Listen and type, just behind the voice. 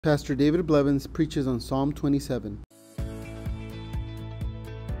Pastor David Blevins preaches on Psalm 27.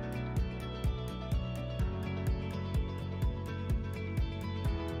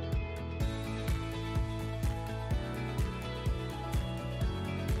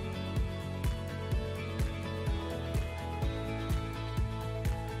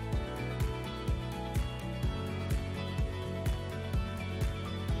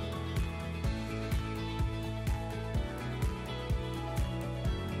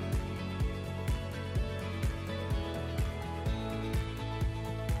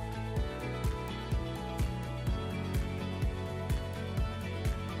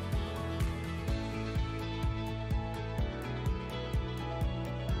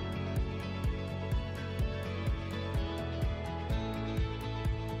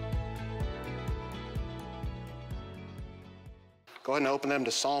 Go ahead and open them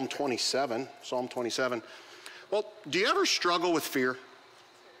to Psalm 27. Psalm 27. Well, do you ever struggle with fear?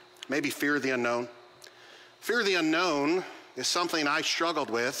 Maybe fear of the unknown. Fear of the unknown is something I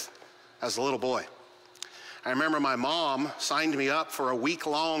struggled with as a little boy. I remember my mom signed me up for a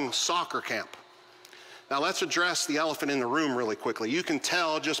week-long soccer camp. Now let's address the elephant in the room really quickly. You can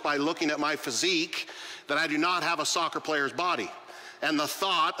tell just by looking at my physique that I do not have a soccer player's body. And the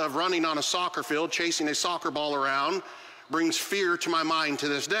thought of running on a soccer field, chasing a soccer ball around, brings fear to my mind to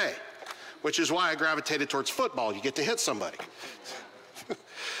this day, which is why I gravitated towards football. You get to hit somebody.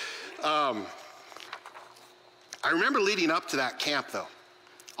 I remember leading up to that camp, though.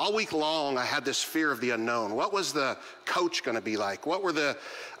 All week long, I had this fear of the unknown. What was the coach going to be like? What were the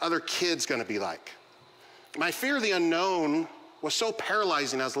other kids going to be like? My fear of the unknown was so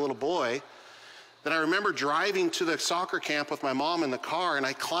paralyzing as a little boy that I remember driving to the soccer camp with my mom in the car, and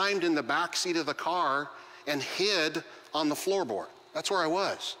I climbed in the back seat of the car and hid on the floorboard. That's where I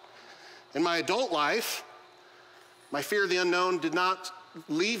was. In my adult life, my fear of the unknown did not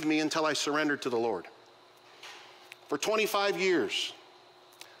leave me until I surrendered to the Lord. For 25 years,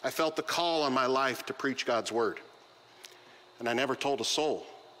 I felt the call on my life to preach God's word. And I never told a soul,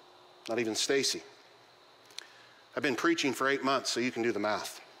 not even Stacy. I've been preaching for 8 months, so you can do the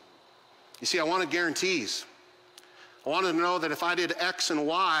math. You see, I wanted guarantees. I wanted to know that if I did X and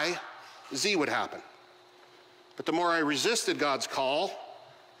Y, Z would happen. But the more I resisted God's call,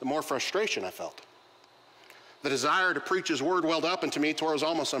 the more frustration I felt. The desire to preach his word welled up into me to where it was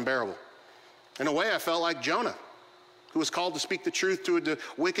almost unbearable. In a way, I felt like Jonah, who was called to speak the truth to a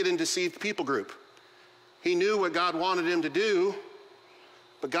wicked and deceived people group. He knew what God wanted him to do,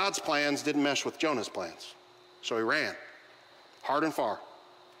 but God's plans didn't mesh with Jonah's plans. So he ran, hard and far,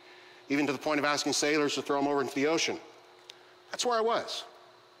 even to the point of asking sailors to throw him over into the ocean. That's where I was.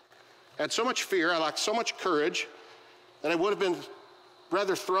 I had so much fear, I lacked so much courage, that I would have been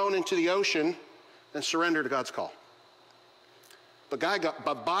rather thrown into the ocean than surrender to God's call. But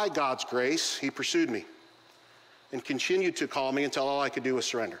by God's grace, he pursued me and continued to call me until all I could do was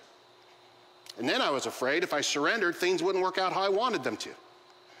surrender. And then I was afraid if I surrendered, things wouldn't work out how I wanted them to.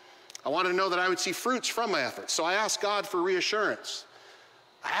 I wanted to know that I would see fruits from my efforts. So I asked God for reassurance.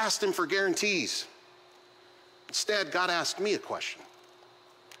 I asked him for guarantees. Instead, God asked me a question.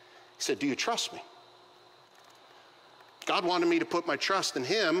 He said, "Do you trust me?" God wanted me to put my trust in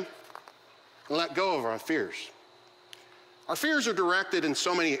him and let go of our fears. Our fears are directed in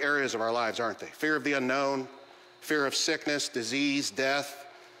so many areas of our lives, aren't they? Fear of the unknown, fear of sickness, disease, death,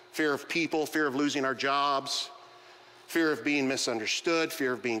 fear of people, fear of losing our jobs, fear of being misunderstood,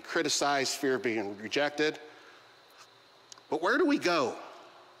 fear of being criticized, fear of being rejected. But where do we go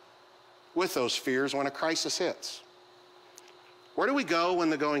with those fears when a crisis hits? Where do we go when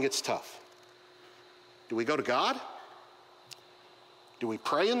the going gets tough? Do we go to God? Do we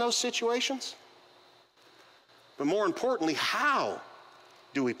pray in those situations? But more importantly, how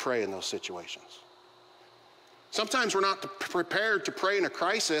do we pray in those situations? Sometimes we're not prepared to pray in a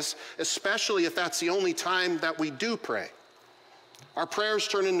crisis, especially if that's the only time that we do pray. Our prayers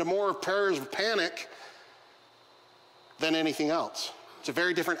turn into more prayers of panic than anything else. It's a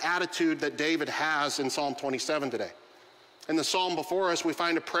very different attitude that David has in Psalm 27 today. In the psalm before us, we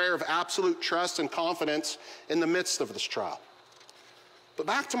find a prayer of absolute trust and confidence in the midst of this trial. But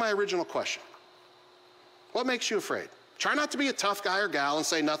back to my original question. What makes you afraid? Try not to be a tough guy or gal and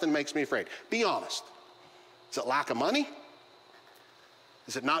say nothing makes me afraid. Be honest. Is it lack of money?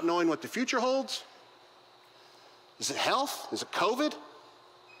 Is it not knowing what the future holds? Is it health? Is it COVID?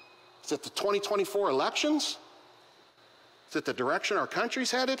 Is it the 2024 elections? Is it the direction our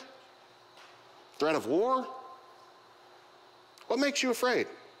country's headed? Threat of war? What makes you afraid?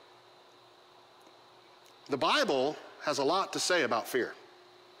 The Bible has a lot to say about fear.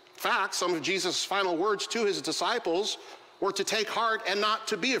 In fact, some of Jesus' final words to his disciples or to take heart and not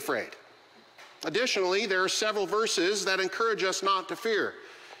to be afraid. Additionally, there are several verses that encourage us not to fear.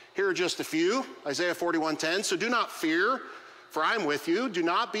 Here are just a few. Isaiah 41:10, so do not fear, for I am with you. Do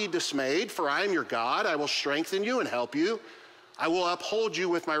not be dismayed, for I am your God. I will strengthen you and help you. I will uphold you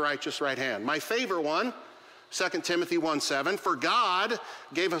with my righteous right hand. My favorite one, 2 Timothy 1:7, for God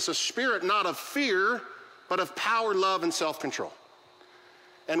gave us a spirit not of fear, but of power, love, and self-control.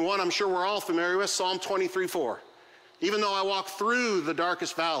 And one I'm sure we're all familiar with, Psalm 23:4. Even though I walk through the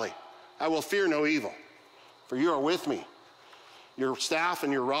darkest valley, I will fear no evil, for you are with me. Your staff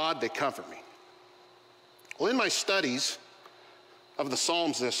and your rod, they comfort me. Well, in my studies of the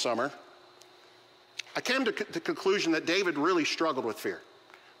Psalms this summer, I came to the conclusion that David really struggled with fear.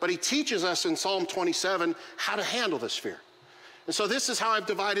 But he teaches us in Psalm 27 how to handle this fear. And so this is how I've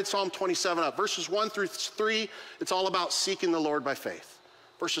divided Psalm 27 up. Verses 1 through 3, it's all about seeking the Lord by faith.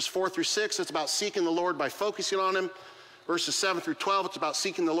 Verses 4 through 6, it's about seeking the Lord by focusing on him. Verses 7 through 12, it's about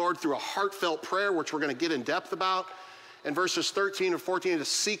seeking the Lord through a heartfelt prayer, which we're going to get in depth about. And verses 13 and 14, to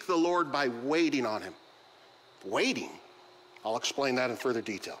seek the Lord by waiting on him. Waiting? I'll explain that in further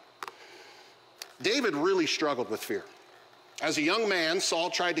detail. David really struggled with fear. As a young man,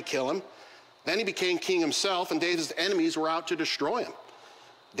 Saul tried to kill him. Then he became king himself, and David's enemies were out to destroy him.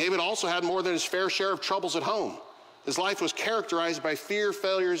 David also had more than his fair share of troubles at home. His life was characterized by fear,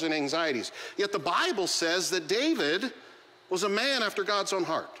 failures, and anxieties. Yet the Bible says that David was a man after God's own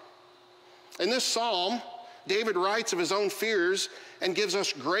heart. In this psalm, David writes of his own fears and gives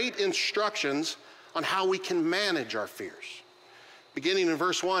us great instructions on how we can manage our fears. Beginning in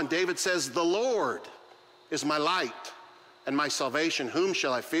verse 1, David says, the Lord is my light and my salvation. Whom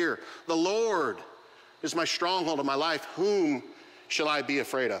shall I fear? The Lord is my stronghold of my life. Whom shall I be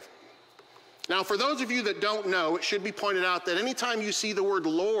afraid of? Now, for those of you that don't know, it should be pointed out that anytime you see the word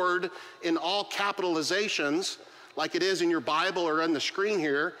Lord in all capitalizations, like it is in your Bible or on the screen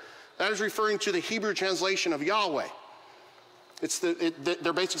here, that is referring to the Hebrew translation of Yahweh.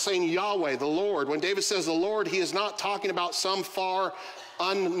 They're basically saying Yahweh, the Lord. When David says the Lord, he is not talking about some far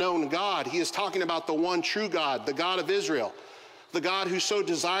unknown God. He is talking about the one true God, the God of Israel, the God who so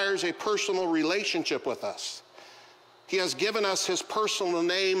desires a personal relationship with us. He has given us his personal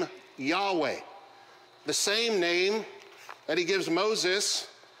name, Yahweh, the same name that he gives Moses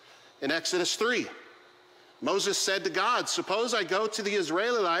in Exodus 3. Moses said to God, suppose I go to the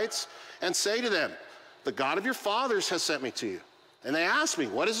Israelites and say to them, the God of your fathers has sent me to you. And they ask me,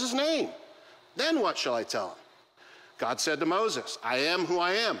 what is his name? Then what shall I tell them? God said to Moses, I am who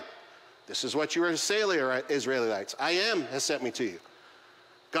I am. This is what you are to say, Israelites. I am has sent me to you.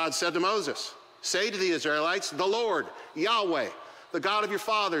 God said to Moses, say to the Israelites, the Lord, Yahweh, the God of your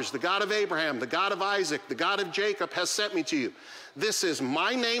fathers, the God of Abraham, the God of Isaac, the God of Jacob has sent me to you. This is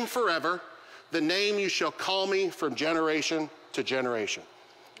my name forever, the name you shall call me from generation to generation.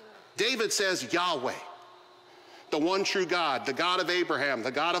 David says Yahweh, the one true God, the God of Abraham,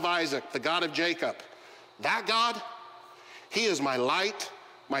 the God of Isaac, the God of Jacob. That God, he is my light,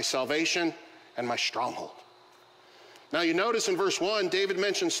 my salvation, and my stronghold. Now you notice in verse 1, David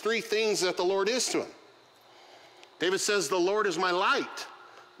mentions three things that the Lord is to him. David says, the Lord is my light,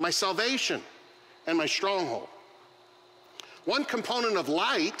 my salvation, and my stronghold. One component of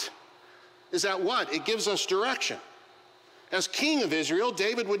light is that what? It gives us direction. As king of Israel,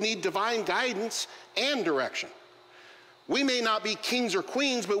 David would need divine guidance and direction. We may not be kings or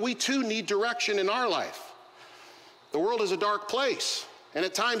queens, but we too need direction in our life. The world is a dark place, and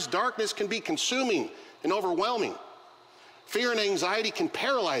at times darkness can be consuming and overwhelming. Fear and anxiety can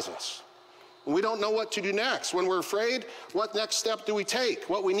paralyze us. We don't know what to do next. When we're afraid, what next step do we take?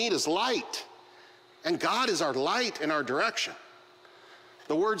 What we need is light. And God is our light and our direction.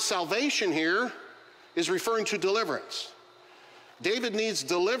 The word salvation here is referring to deliverance. David needs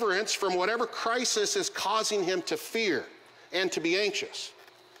deliverance from whatever crisis is causing him to fear and to be anxious.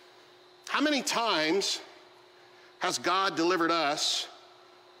 How many times has God delivered us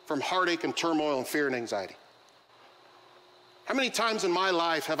from heartache and turmoil and fear and anxiety? How many times in my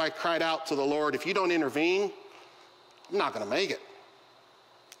life have I cried out to the Lord, if you don't intervene, I'm not going to make it?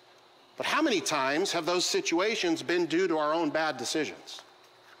 But how many times have those situations been due to our own bad decisions?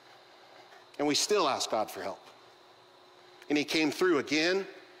 And we still ask God for help. And he came through again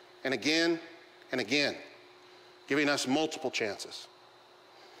and again and again, giving us multiple chances.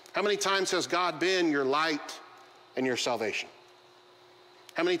 How many times has God been your light and your salvation?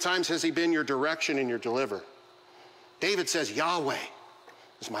 How many times has he been your direction and your deliverer? David says, Yahweh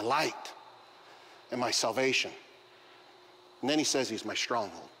is my light and my salvation. And then he says he's my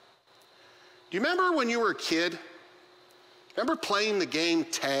stronghold. Do you remember when you were a kid? Remember playing the game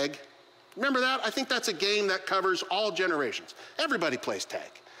tag? Remember that? I think that's a game that covers all generations. Everybody plays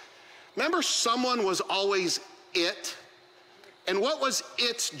tag. Remember, someone was always it? And what was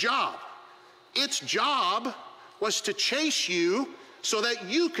its job? Its job was to chase you so that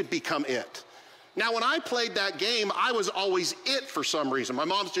you could become it. Now, when I played that game, I was always it for some reason. My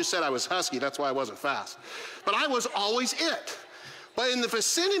mom just said I was husky, that's why I wasn't fast. But I was always it. But in the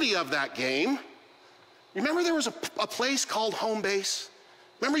vicinity of that game, you remember there was a place called home base?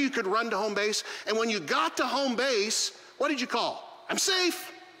 Remember you could run to home base? And when you got to home base, what did you call? I'm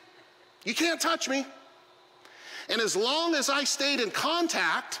safe. You can't touch me. And as long as I stayed in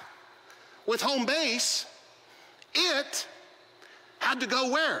contact with home base, it had to go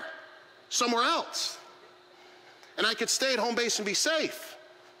where? Somewhere else. And I could stay at home base and be safe.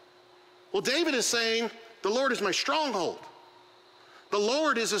 Well, David is saying, the Lord is my stronghold. The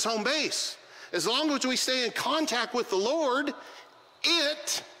Lord is his home base. As long as we stay in contact with the Lord,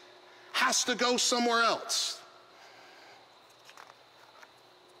 it has to go somewhere else.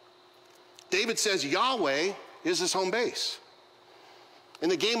 David says Yahweh is his home base. In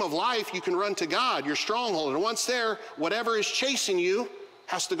the game of life, you can run to God, your stronghold, and once there, whatever is chasing you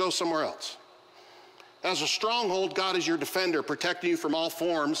has to go somewhere else. As a stronghold, God is your defender, protecting you from all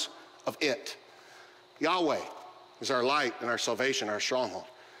forms of it. Yahweh is our light and our salvation, our stronghold.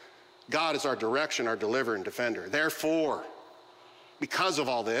 God is our direction, our deliverer and defender. Therefore, because of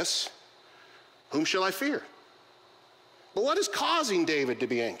all this, whom shall I fear? But what is causing David to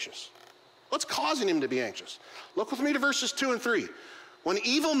be anxious? What's causing him to be anxious? Look with me to verses 2 and 3. When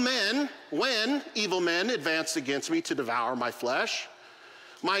evil men advance against me to devour my flesh,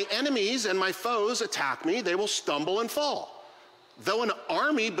 my enemies and my foes attack me, they will stumble and fall. Though an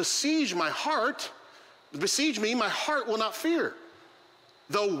army besiege me, my heart will not fear.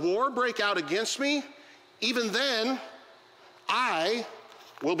 Though war break out against me, even then I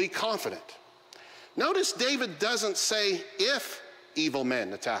will be confident. Notice David doesn't say if evil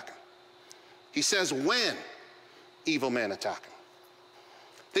men attack him. He says when evil men attack him.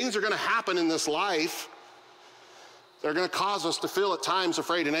 Things are going to happen in this life that are going to cause us to feel at times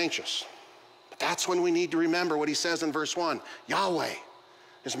afraid and anxious. But that's when we need to remember what he says in verse 1. Yahweh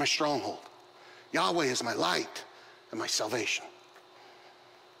is my stronghold. Yahweh is my light and my salvation.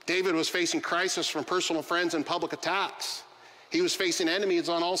 David was facing crisis from personal friends and public attacks. He was facing enemies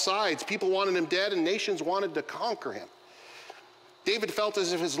on all sides. People wanted him dead and nations wanted to conquer him. David felt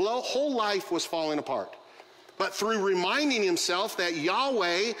as if his whole life was falling apart. But through reminding himself that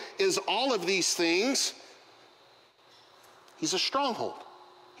Yahweh is all of these things, he's a stronghold.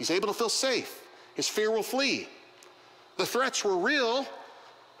 He's able to feel safe. His fear will flee. The threats were real,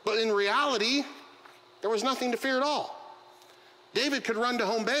 but in reality, there was nothing to fear at all. David could run to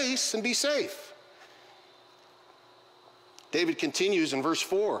home base and be safe. David continues in verse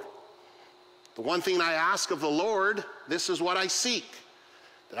 4. The one thing I ask of the Lord, this is what I seek,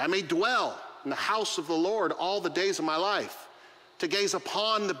 that I may dwell in the house of the Lord all the days of my life, to gaze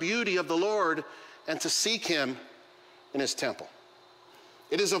upon the beauty of the Lord and to seek him in his temple.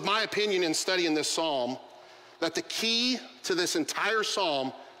 It is of my opinion in studying this psalm that the key to this entire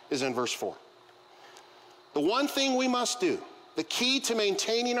psalm is in verse 4. The one thing we must do, the key to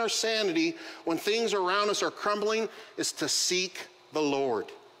maintaining our sanity when things around us are crumbling, is to seek the Lord.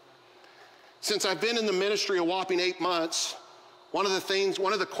 Since I've been in the ministry a whopping 8 months, one of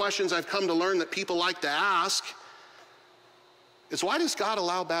the questions I've come to learn that people like to ask is, why does God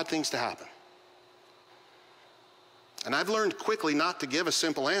allow bad things to happen? And I've learned quickly not to give a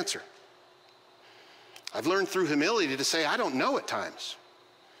simple answer. I've learned through humility to say, I don't know at times.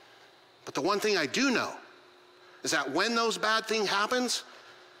 But the one thing I do know is that when those bad things happens,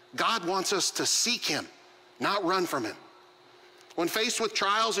 God wants us to seek him, not run from him. When faced with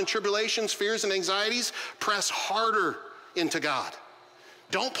trials and tribulations, fears and anxieties, press harder into God.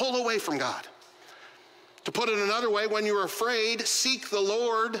 Don't pull away from God. To put it another way, when you're afraid, seek the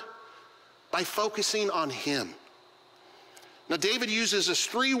Lord by focusing on him. Now, David uses us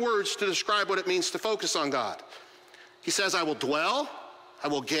 3 words to describe what it means to focus on God. He says, I will dwell, I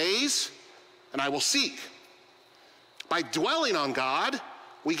will gaze, and I will seek. By dwelling on God,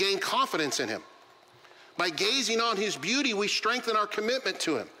 we gain confidence in him. By gazing on his beauty, we strengthen our commitment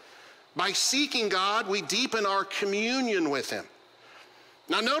to him. By seeking God, we deepen our communion with him.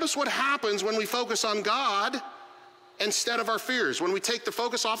 Now notice what happens when we focus on God instead of our fears. When we take the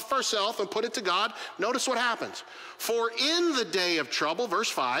focus off of ourselves and put it to God, notice what happens. For in the day of trouble, verse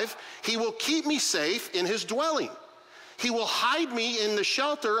 5, he will keep me safe in his dwelling. He will hide me in the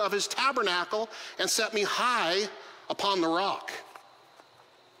shelter of his tabernacle and set me high upon the rock.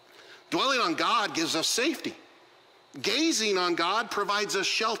 Dwelling on God gives us safety. Gazing on God provides us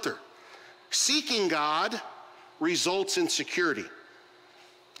shelter. Seeking God results in security.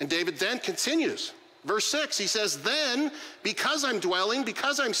 And David then continues. Verse 6, he says, then, because I'm dwelling,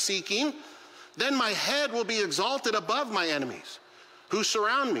 because I'm seeking, then my head will be exalted above my enemies who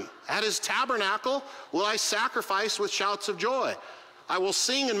surround me. At his tabernacle will I sacrifice with shouts of joy. I will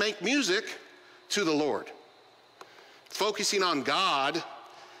sing and make music to the Lord. Focusing on God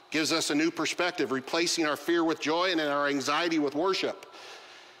gives us a new perspective, replacing our fear with joy and our anxiety with worship.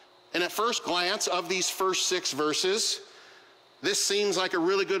 And at first glance of these first 6 verses, this seems like a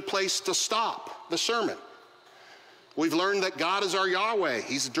really good place to stop the sermon. We've learned that God is our Yahweh.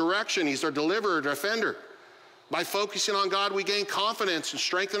 He's direction. He's our deliverer, defender. By focusing on God, we gain confidence and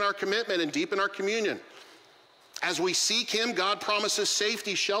strengthen our commitment and deepen our communion. As we seek him, God promises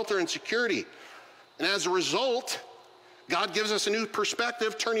safety, shelter, and security. And as a result, God gives us a new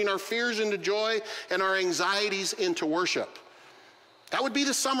perspective, turning our fears into joy and our anxieties into worship. That would be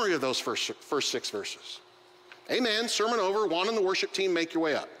the summary of those first 6 verses. Amen. Sermon over. Juan and the worship team, make your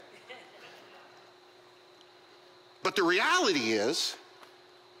way up. But the reality is,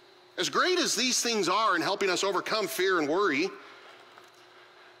 as great as these things are in helping us overcome fear and worry,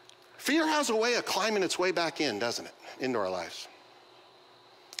 fear has a way of climbing its way back in, doesn't it, into our lives.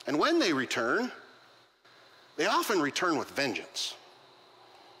 And when they return, they often return with vengeance.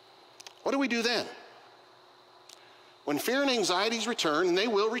 What do we do then? When fear and anxieties return, and they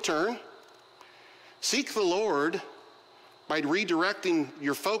will return, seek the Lord by redirecting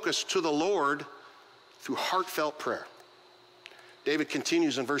your focus to the Lord through heartfelt prayer. David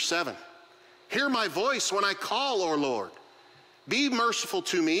continues in verse 7. Hear my voice when I call, O Lord. Be merciful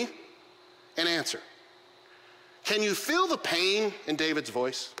to me and answer. Can you feel the pain in David's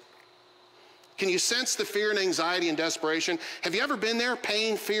voice? Can you sense the fear and anxiety and desperation? Have you ever been there,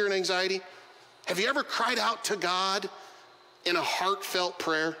 pain, fear, and anxiety? Have you ever cried out to God in a heartfelt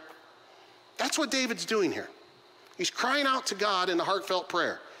prayer? That's what David's doing here. He's crying out to God in a heartfelt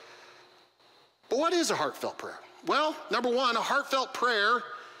prayer. But what is a heartfelt prayer? Well, number one, a heartfelt prayer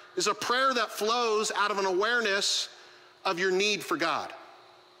is a prayer that flows out of an awareness of your need for God.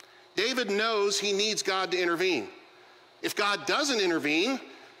 David knows he needs God to intervene. If God doesn't intervene,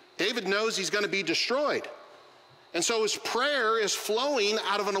 David knows he's going to be destroyed. And so his prayer is flowing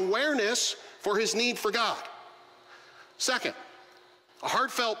out of an awareness for his need for God. Second, a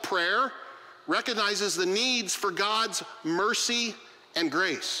heartfelt prayer recognizes the needs for God's mercy and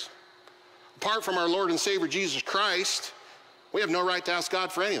grace. Apart from our Lord and Savior Jesus Christ, we have no right to ask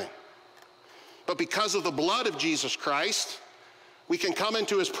God for anything. But because of the blood of Jesus Christ, we can come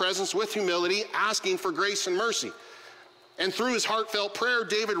into his presence with humility, asking for grace and mercy. And through his heartfelt prayer,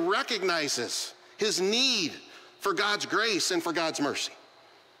 David recognizes his need for God's grace and for God's mercy.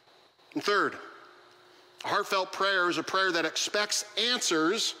 And third, a heartfelt prayer is a prayer that expects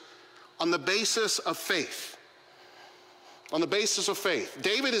answers on the basis of faith. On the basis of faith.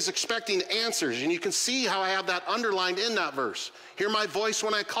 David is expecting answers, and you can see how I have that underlined in that verse. Hear my voice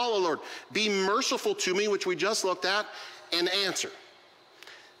when I call, O Lord. Be merciful to me, which we just looked at, and answer.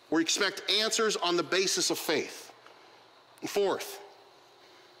 We expect answers on the basis of faith. And fourth,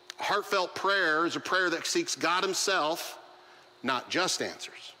 a heartfelt prayer is a prayer that seeks God himself, not just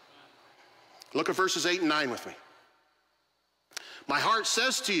answers. Look at verses 8 and 9 with me. My heart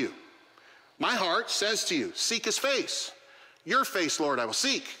says to you, seek his face. Your face, Lord, I will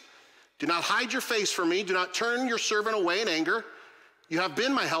seek. Do not hide your face from me. Do not turn your servant away in anger. You have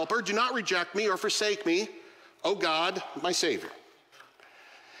been my helper. Do not reject me or forsake me, O God, my Savior.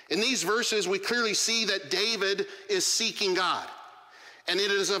 In these verses, we clearly see that David is seeking God. And it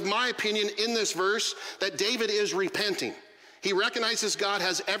is, of my opinion, in this verse that David is repenting. He recognizes God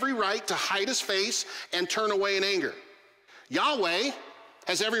has every right to hide his face and turn away in anger. Yahweh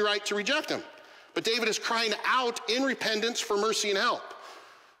has every right to reject him. But David is crying out in repentance for mercy and help.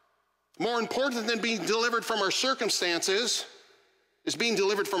 More important than being delivered from our circumstances is being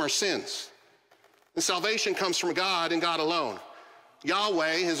delivered from our sins. And salvation comes from God and God alone.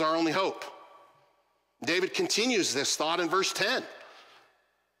 Yahweh is our only hope. David continues this thought in verse 10.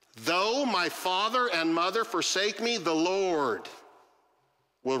 Though my father and mother forsake me, the Lord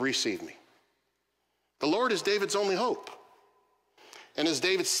will receive me. The Lord is David's only hope. And as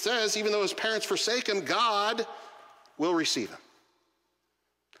David says, even though his parents forsake him, God will receive him.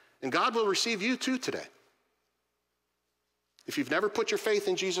 And God will receive you too today. If you've never put your faith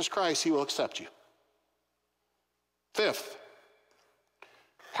in Jesus Christ, he will accept you. Fifth,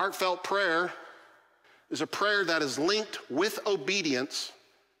 heartfelt prayer is a prayer that is linked with obedience,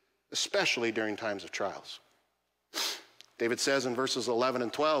 especially during times of trials. David says in verses 11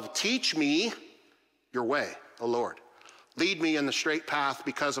 and 12, teach me your way, O Lord. Lead me in the straight path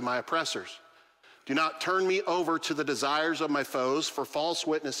because of my oppressors. Do not turn me over to the desires of my foes, for false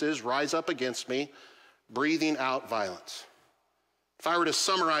witnesses rise up against me, breathing out violence. If I were to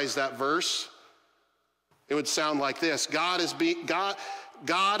summarize that verse, it would sound like this. God,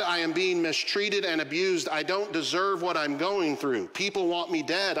 I am being mistreated and abused. I don't deserve what I'm going through. People want me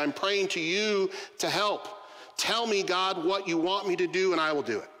dead. I'm praying to you to help. Tell me, God, what you want me to do, and I will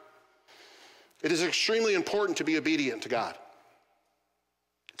do it. It is extremely important to be obedient to God.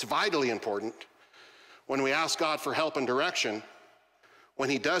 It's vitally important when we ask God for help and direction, when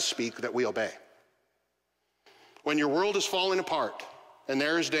he does speak, that we obey. When your world is falling apart and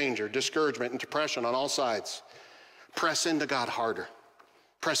there is danger, discouragement, and depression on all sides, press into God harder.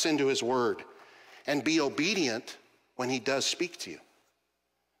 Press into his word and be obedient when he does speak to you.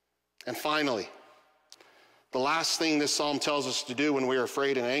 And finally, the last thing this psalm tells us to do when we are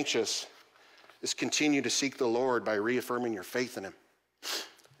afraid and anxious is continue to seek the Lord by reaffirming your faith in him.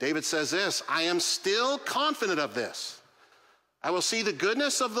 David says this, I am still confident of this. I will see the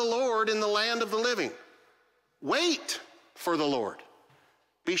goodness of the Lord in the land of the living. Wait for the Lord.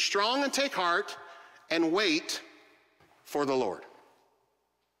 Be strong and take heart and wait for the Lord.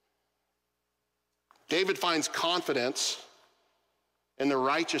 David finds confidence in the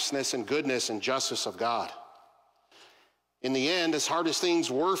righteousness and goodness and justice of God. In the end, as hard as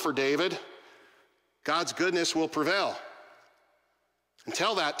things were for David, God's goodness will prevail.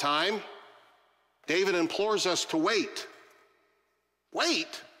 Until that time, David implores us to wait.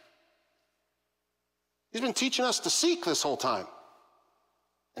 Wait. He's been teaching us to seek this whole time.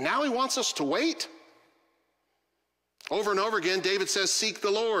 And now he wants us to wait. Over and over again, David says, seek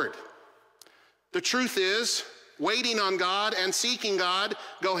the Lord. The truth is, waiting on God and seeking God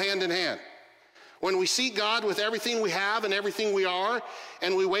go hand in hand. When we seek God with everything we have and everything we are,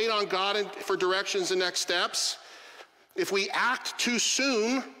 and we wait on God for directions and next steps, if we act too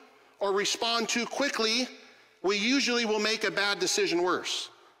soon or respond too quickly, we usually will make a bad decision worse,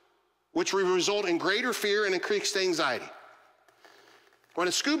 which will result in greater fear and increased anxiety. When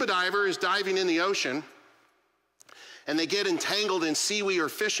a scuba diver is diving in the ocean and they get entangled in seaweed or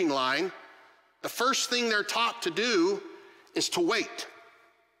fishing line, the first thing they're taught to do is to wait.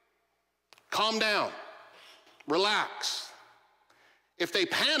 Calm down, relax. If they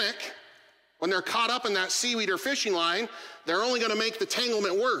panic when they're caught up in that seaweed or fishing line, they're only going to make the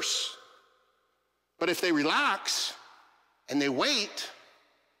tanglement worse. But if they relax and they wait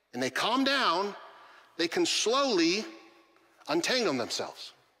and they calm down, they can slowly untangle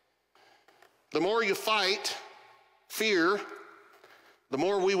themselves. The more you fight fear, the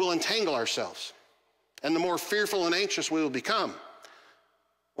more we will entangle ourselves, and the more fearful and anxious we will become.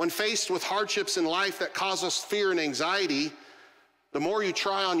 When faced with hardships in life that cause us fear and anxiety, the more you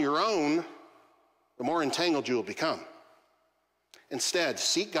try on your own, the more entangled you will become. Instead,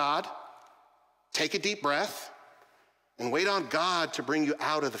 seek God, take a deep breath, and wait on God to bring you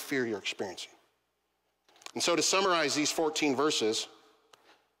out of the fear you're experiencing. And so to summarize these 14 verses,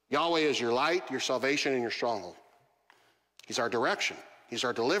 Yahweh is your light, your salvation, and your stronghold. He's our direction. He's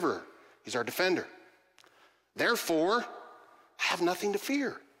our deliverer. He's our defender. Therefore, have nothing to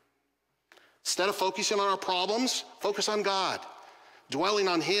fear. Instead of focusing on our problems, focus on God, dwelling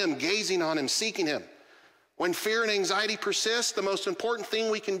on him, gazing on him, seeking him. When fear and anxiety persist, the most important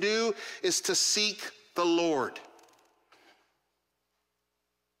thing we can do is to seek the Lord.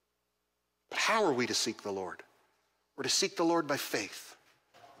 But how are we to seek the Lord? We're to seek the Lord by faith.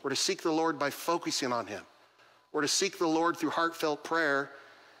 We're to seek the Lord by focusing on him. We're to seek the Lord through heartfelt prayer,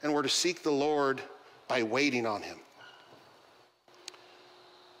 and we're to seek the Lord by waiting on him.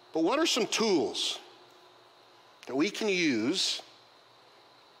 But what are some tools that we can use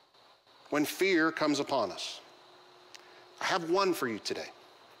when fear comes upon us? I have one for you today.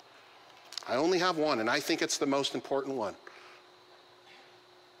 I only have one, and I think it's the most important one.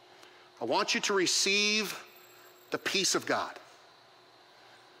 I want you to receive the peace of God.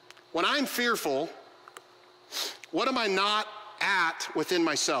 When I'm fearful, what am I not at within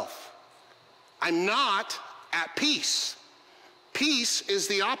myself? I'm not at peace. Peace is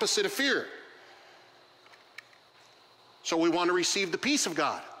the opposite of fear. So we want to receive the peace of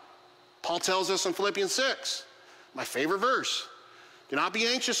God. Paul tells us in Philippians 6, my favorite verse, do not be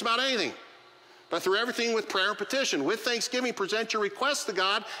anxious about anything, but through everything with prayer and petition, with thanksgiving, present your requests to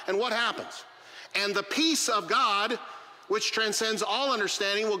God, and what happens? And the peace of God, which transcends all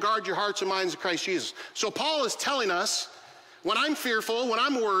understanding, will guard your hearts and minds in Christ Jesus. So Paul is telling us, when I'm fearful, when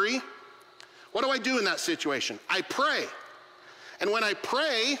I'm worried, what do I do in that situation? I pray. And when I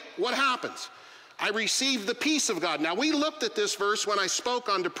pray, what happens? I receive the peace of God. Now, we looked at this verse when I spoke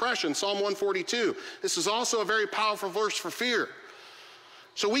on depression, Psalm 142. This is also a very powerful verse for fear.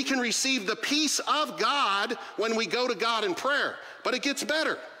 So we can receive the peace of God when we go to God in prayer. But it gets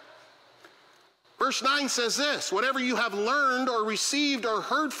better. Verse 9 says this, whatever you have learned or received or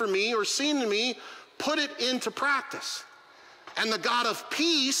heard from me or seen in me, put it into practice. And the God of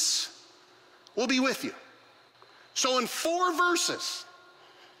peace will be with you. So in 4 verses,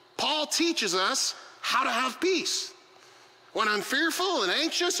 Paul teaches us how to have peace. When I'm fearful and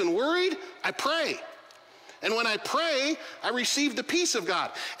anxious and worried, I pray. And when I pray, I receive the peace of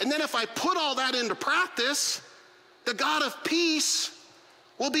God. And then if I put all that into practice, the God of peace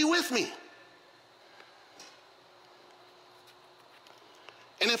will be with me.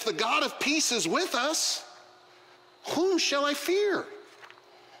 And if the God of peace is with us, whom shall I fear?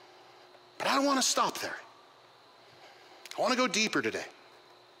 But I don't want to stop there. I want to go deeper today.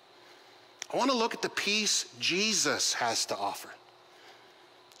 I want to look at the peace Jesus has to offer.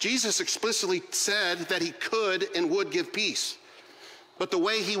 Jesus explicitly said that he could and would give peace. But the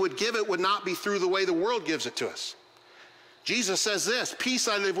way he would give it would not be through the way the world gives it to us. Jesus says this, peace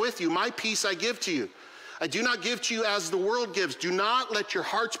I live with you, my peace I give to you. I do not give to you as the world gives. Do not let your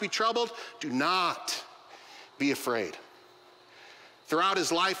hearts be troubled. Do not be afraid. Throughout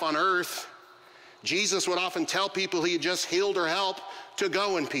his life on earth, Jesus would often tell people he had just healed or helped to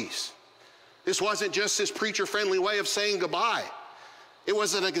go in peace. This wasn't just his preacher-friendly way of saying goodbye. It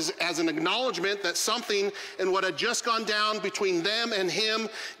was as an acknowledgement that something in what had just gone down between them and him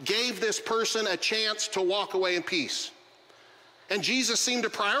gave this person a chance to walk away in peace. And Jesus seemed to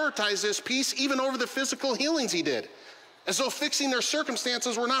prioritize this peace even over the physical healings he did, as though fixing their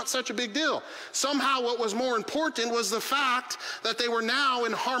circumstances were not such a big deal. Somehow what was more important was the fact that they were now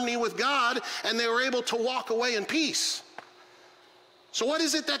in harmony with God and they were able to walk away in peace. So what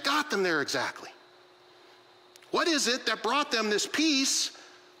is it that got them there exactly? What is it that brought them this peace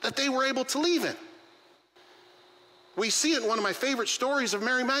that they were able to leave in? We see it in one of my favorite stories of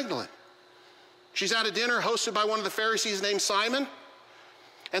Mary Magdalene. She's at a dinner hosted by one of the Pharisees named Simon.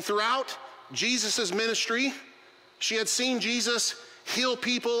 And throughout Jesus' ministry, she had seen Jesus heal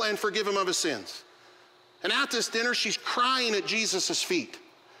people and forgive him of his sins. And at this dinner, she's crying at Jesus' feet.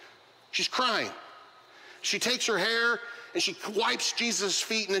 She's crying. She takes her hair and she wipes Jesus'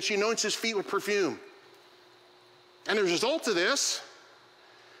 feet and then she anoints his feet with perfume. And as a result of this,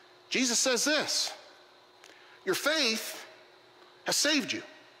 Jesus says this, your faith has saved you.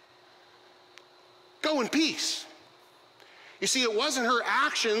 Go in peace. You see, it wasn't her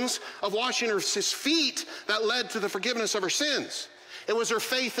actions of washing his feet that led to the forgiveness of her sins. It was her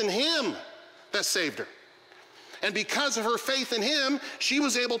faith in him that saved her. And because of her faith in him, she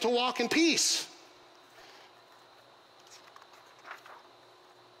was able to walk in peace.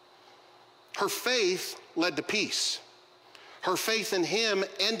 Her faith led to peace. Her faith in him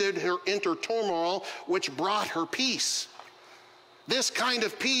ended her inner turmoil, which brought her peace. This kind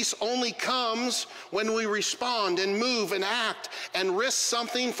of peace only comes when we respond and move and act and risk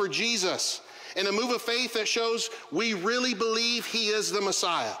something for Jesus in a move of faith that shows we really believe he is the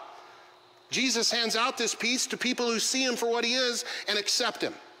Messiah. Jesus hands out this peace to people who see him for what he is and accept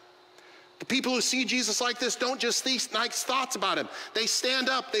him. The people who see Jesus like this don't just think nice thoughts about him. They stand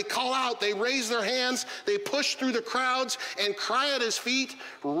up, they call out, they raise their hands, they push through the crowds and cry at his feet,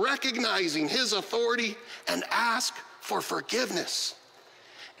 recognizing his authority and ask for forgiveness.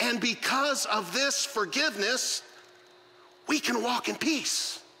 And because of this forgiveness, we can walk in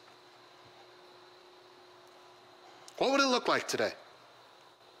peace. What would it look like today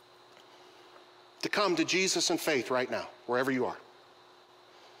to come to Jesus in faith right now, wherever you are?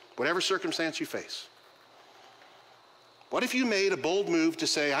 Whatever circumstance you face. What if you made a bold move to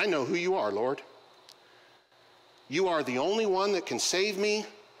say, I know who you are, Lord. You are the only one that can save me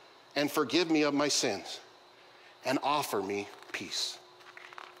and forgive me of my sins and offer me peace.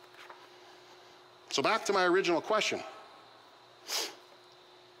 So back to my original question.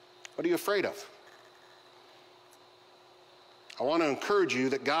 What are you afraid of? I want to encourage you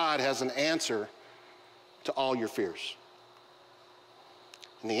that God has an answer to all your fears.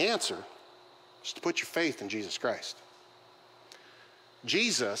 And the answer is to put your faith in Jesus Christ.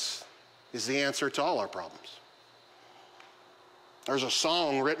 Jesus is the answer to all our problems. There's a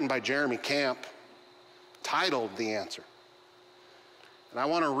song written by Jeremy Camp titled The Answer. And I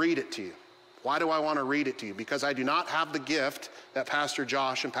want to read it to you. Why do I want to read it to you? Because I do not have the gift that Pastor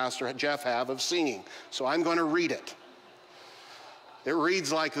Josh and Pastor Jeff have of singing. So I'm going to read it. It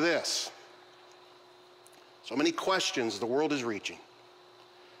reads like this. So many questions the world is reaching.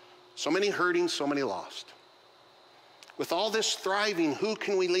 So many hurting, so many lost. With all this thriving, who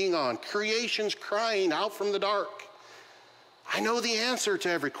can we lean on? Creation's crying out from the dark. I know the answer to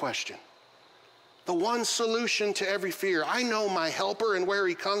every question, the one solution to every fear. I know my helper and where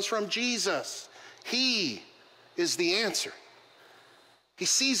he comes from, Jesus. He is the answer. He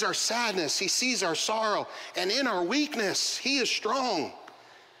sees our sadness, he sees our sorrow, and in our weakness, he is strong.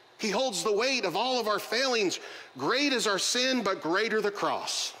 He holds the weight of all of our failings. Great is our sin, but greater the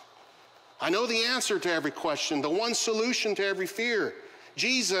cross. I know the answer to every question, the one solution to every fear.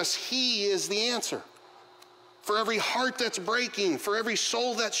 Jesus, he is the answer. For every heart that's breaking, for every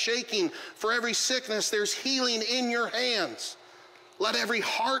soul that's shaking, for every sickness, there's healing in your hands. Let every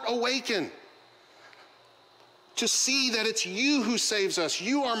heart awaken to see that it's you who saves us.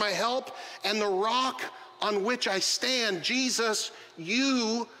 You are my help and the rock on which I stand. Jesus,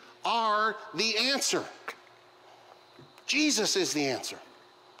 you are the answer. Jesus is the answer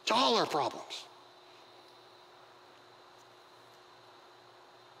to all our problems.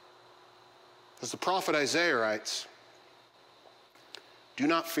 As the prophet Isaiah writes, do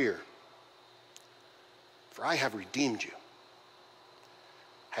not fear, for I have redeemed you.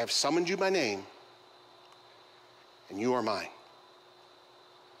 I have summoned you by name, and you are mine.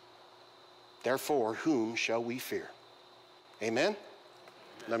 Therefore, whom shall we fear? Amen? Amen.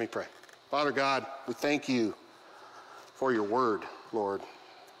 Let me pray. Father God, we thank you for your word, Lord.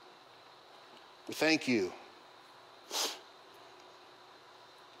 We thank you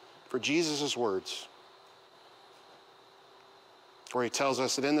for Jesus' words, where he tells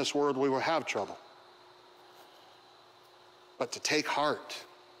us that in this world we will have trouble, but to take heart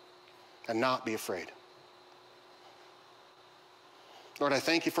and not be afraid. Lord, I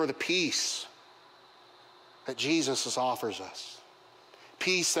thank you for the peace that Jesus offers us,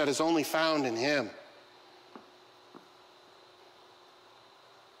 peace that is only found in him.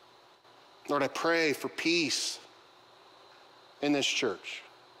 Lord, I pray for peace in this church,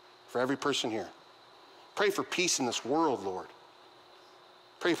 for every person here. Pray for peace in this world, Lord.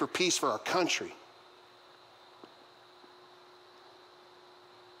 Pray for peace for our country.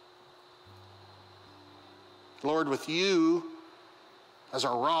 Lord, with you as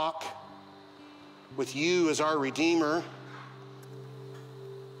our rock, with you as our Redeemer,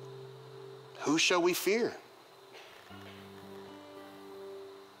 who shall we fear?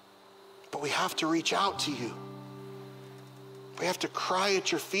 But we have to reach out to you. We have to cry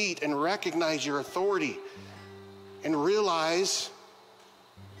at your feet and recognize your authority and realize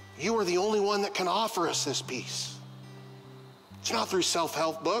you are the only one that can offer us this peace. It's not through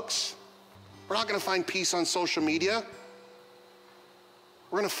self-help books. We're not going to find peace on social media.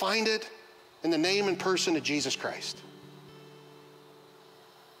 We're going to find it in the name and person of Jesus Christ,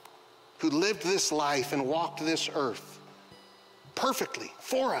 who lived this life and walked this earth perfectly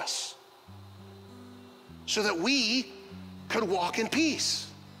for us so that we could walk in peace.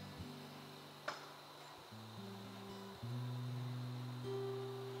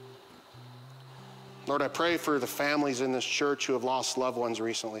 Lord, I pray for the families in this church who have lost loved ones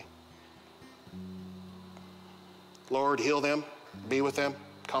recently. Lord, heal them, be with them,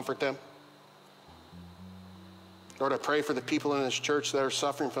 comfort them. Lord, I pray for the people in this church that are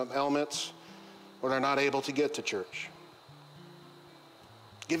suffering from ailments or they're not able to get to church.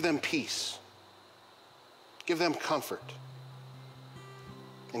 Give them peace. Give them comfort.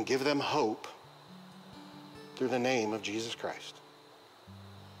 And give them hope through the name of Jesus Christ.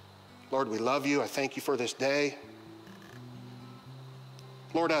 Lord, we love you. I thank you for this day.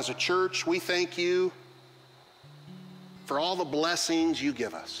 Lord, as a church, we thank you for all the blessings you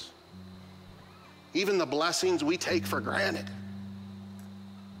give us. Even the blessings we take for granted.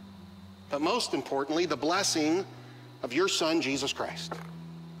 But most importantly, the blessing of your Son, Jesus Christ.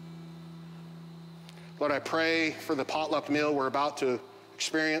 Lord, I pray for the potluck meal we're about to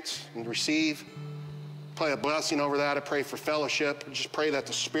experience and receive. Pray a blessing over that. I pray for fellowship. I just pray that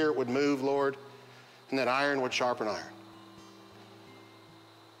the Spirit would move, Lord, and that iron would sharpen iron.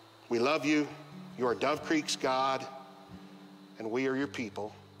 We love you. You are Dove Creek's God, and we are your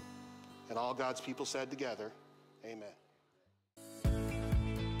people. And all God's people said together, amen.